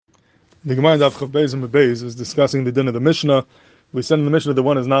The Gemara in Daf Chav Beis and Beis is discussing the din of the Mishnah. We said in the Mishnah that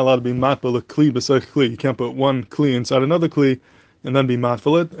one is not allowed to be matbel a kli b'seich kli. You can't put one kli inside another kli and then be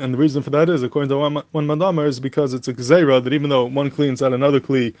matbel it. And the reason for that is, according to one Dאמר, is because it's a gzeira that even though one kli inside another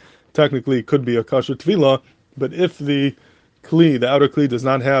kli technically could be a kosher tefillah, but if the kli, the outer kli, does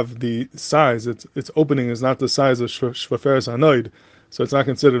not have the size, its opening is not the size of כשפופרת הנוד, so it's not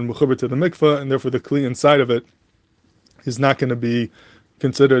considered mechuber to the mikveh, and therefore the kli inside of it is not going to be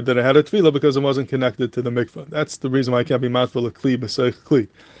considered that it had a tefillah because it wasn't connected to the mikveh. That's the reason why it can't be matfil a kli b'seich kli.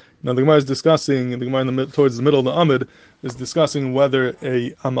 Now the Gemara is discussing, the Gemara towards the middle of the Amud is discussing whether a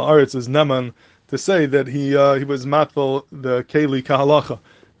Amaretz is neman to say that he was matfil the keli kahalacha.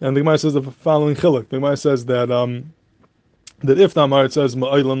 And the Gemara says the following chiluk. The Gemara says that that if the Amaretz says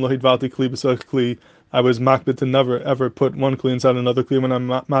ma'olam lo hidvalti kli b'seich kli, I was makbid to never ever put one kli inside another kli when I'm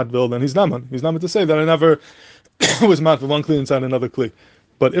matvil, then he's naman. He's naman to say that I never was matvil one kli inside another kli.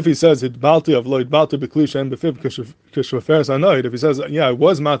 But if he says hidvalti of lo hidvalti bekli shein bפיו כשפופרת הנוד, if he says yeah I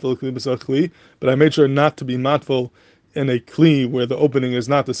was matvil kli b'seich kli, but I made sure not to be matvil in a kli where the opening is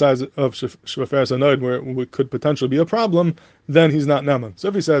not the size of כשפופרת הנוד, where it could potentially be a problem, then he's not naman. So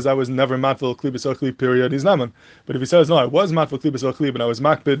if he says I was never matfil kli b'seich kli, period, he's naman. But if he says no, I was matfil kli b'seich kli, but I was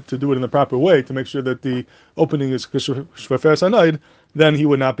makbid to do it in the proper way to make sure that the opening is כשפופרת הנוד, then he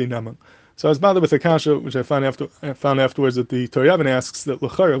would not be naman. So I was bothered with a kasha, which I found afterwards that the Torah Yavin asks that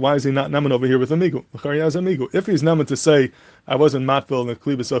l'chara, why is he not naman over here with amigu? L'chara has amigu. If he's naman to say I wasn't matfil in the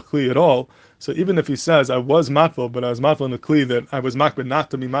kli b'seich kli at all, so even if he says I was matfil, but I was matfil in the kli that I was makbid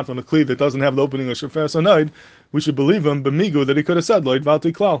not to be matfil in the kli that doesn't have the opening of כשפופרת הנוד, we should believe him b'migu that he could have said lo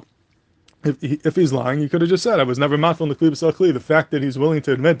hidvalti klal. If he's lying, he could have just said I was never matfil in the kli b'seich kli. The fact that he's willing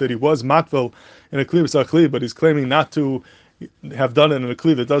to admit that he was matfil in a kli b'seich kli, but he's claiming not to have done it in a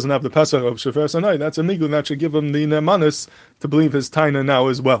kli that doesn't have the pesach of כשפופרת הנוד, that's a migu, that should give him the nemanis to believe his taina now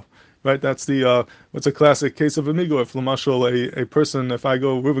as well. Right, that's the what's a classic case of a migu. If Lamashal, a person, if I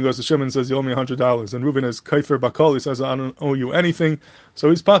go, Reuven goes to Shimon and says you owe me $100, and Reuven is kaifer bakol, he says I don't owe you anything, so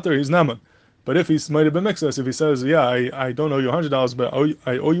he's pater, he's naman. But if he's might have been mixus, if he says yeah I don't owe you $100, but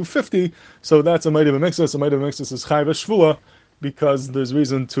I owe you 50, so that's a might have been mixus. A might have been mixus is chayv shvua because there's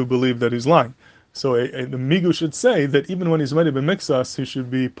reason to believe that he's lying. So the migu should say that even when he's might have been mixus, he should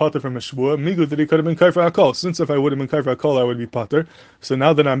be pater from a shvua. Migu that he could have been kaifer akol. Since if I would have been kaifer akol, I would be pater. So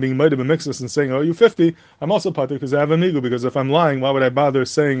now that I'm being might have been mixus and saying I owe you 50, I'm also pater because I have a migu. Because if I'm lying, why would I bother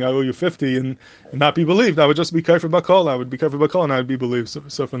saying I owe you 50 and not be believed? I would just be kaifer bakol. I would be kaifer bakol and I would be believed.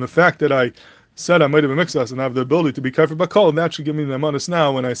 So from the fact that I said I might have been mixus and I have the ability to be kaifer bakol, that should give me the nemanis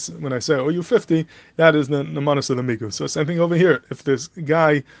now when I say I owe you 50, that is the nemanis of the migu. So same thing over here. If this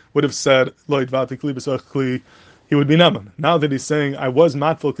guy would have said lo hidvalti kli b'seich kli, he would be naman. Now that he's saying I was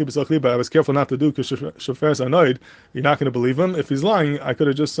matfil kli b'seich kli, but I was careful not to do כשפופרת הנוד, you're not going to believe him. If he's lying, I could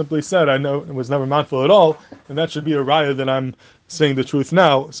have just simply said I know it was never matfil at all, and that should be a raya that I'm saying the truth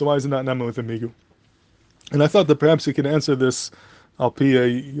now. So why is it not naman with the migu? And I thought that perhaps he could answer this al pi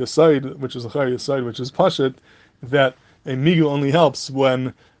yasaid, which is a chayr yasaid, which is pashit, that a migu only helps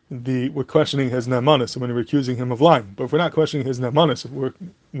when we're questioning his nemanis, when we're accusing him of lying. But if we're not questioning his nemanis, if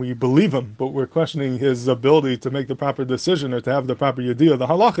we believe him, but we're questioning his ability to make the proper decision or to have the proper yediyah, the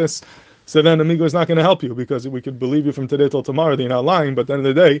halachas, so then the migu is not going to help you, because we could believe you from today till tomorrow that you're not lying, but at the end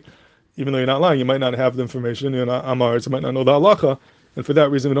of the day, even though you're not lying, you might not have the information, you're not amar, you might not know the halacha, and for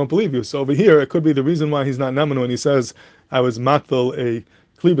that reason we don't believe you. So over here, it could be the reason why he's not naman when he says, I was matfil a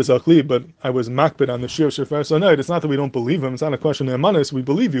kli b'seich kli, but I was makbid on the shir כשפופרת הנוד. It's not that we don't believe him, it's not a question of nemanis, we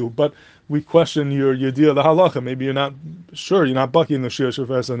believe you, but we question your yediyah, the halacha. Maybe you're not sure, you're not bucky in the shir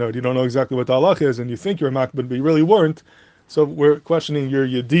כשפופרת הנוד, you don't know exactly what the halacha is, and you think you're makbid, but you really weren't, so we're questioning your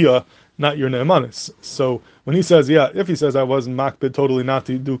yediyah, not your nemanis. So when he says, yeah, if he says I wasn't makbid totally not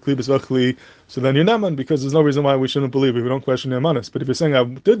to do kli b'seich kli, so then you're neman, because there's no reason why we shouldn't believe it. We don't question nemanis. But if you're saying I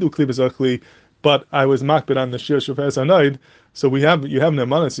did do kli b'seich kli, but I was makbid on the shir כשפופרת הנוד, so you have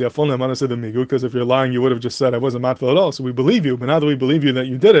nemanis, you have full nemanis of the migu, because if you're lying, you would have just said I wasn't matfil at all. So we believe you, but now that we believe you that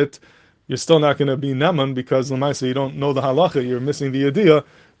you did it, you're still not going to be neman, because l'maisa you don't know the halacha, you're missing the yediyah,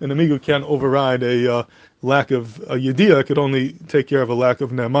 and the migu can't override a lack of a yediyah, it could only take care of a lack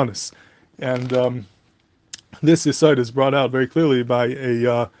of nemanis. And this aside is brought out very clearly by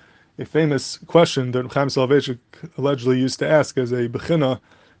a famous question that Chaim Soloveitchik allegedly used to ask as a bechina,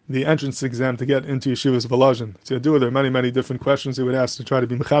 the entrance exam to get into yeshivas Volozhin. So there are many different questions he would ask to try to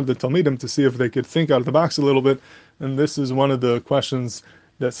be mechad the talmidim to see if they could think out of the box a little bit. And this is one of the questions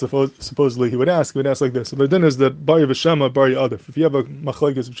that supposedly he would ask. He would ask like this: so the din is that bari v'shema, bari adif. If you have a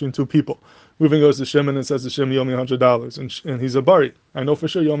machlekes between two people, Reuven goes to Shimon and says to Shimon, you owe me $100, and he's a bari. I know for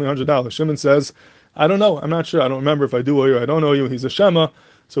sure you owe me $100. Shimon says, I don't know, I'm not sure, I don't remember if I do owe you or I don't owe you. He's a shema,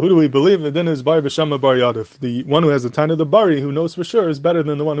 So who do we believe? The din is Bari v'Shama Bar Yadif. The one who has the Taina of the Bari, who knows for sure, is better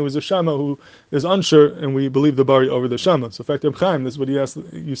than the one who is a Shama, who is unsure, and we believe the Bari over the Shama. So, in fact, Reb Chaim, this is what he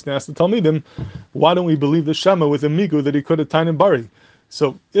used to ask the Talmidim, why don't we believe the Shama with a Migu that he could have Taina Bari?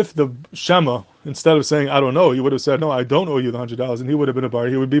 So, if the Shama, instead of saying, I don't know, he would have said, no, I don't owe you the $100, and he would have been a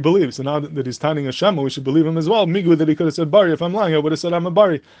Bari, he would be believed. So now that he's Taining a Shama, we should believe him as well. Migu that he could have said Bari. If I'm lying, I would have said I'm a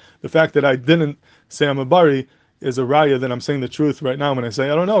Bari. The fact that I didn't say I'm a Bari is a raya that I'm saying the truth right now when I say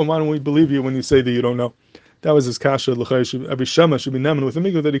I don't know. Why don't we believe you when you say that you don't know? That was his kasha. Every shema should be nemen with a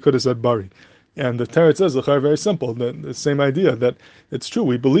migu that he could have said bari. And the teretz says very simple. The same idea that it's true.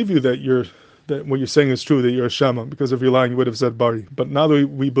 We believe you that what you're saying is true, that you're a shema, because if you're lying, you would have said bari. But now that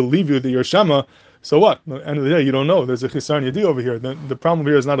we believe you that you're a shema, so what? At the end of the day, you don't know. There's a chisar yediyah over here. The problem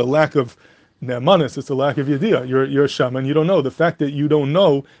here is not a lack of ne'emanis, it's a lack of yediyah. You're a shema and you don't know. The fact that you don't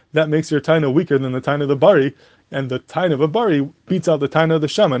know, that makes your taina weaker than the taina of the bari. And the taina of a bari beats out the taina of the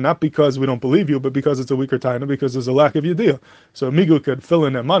shama, not because we don't believe you, but because it's a weaker taina, because there's a lack of yediyah. So a migu could fill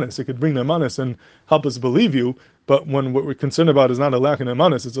in nemanis, it could bring nemanis and help us believe you, but when what we're concerned about is not a lack of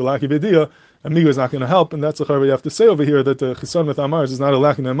nemanis, it's a lack of yediyah, a migu is not going to help, and that's the chayv you have to say over here, that the chisan with amaris is not a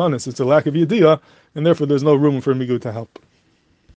lack of nemanis, it's a lack of yediyah, and therefore there's no room for a migu to help.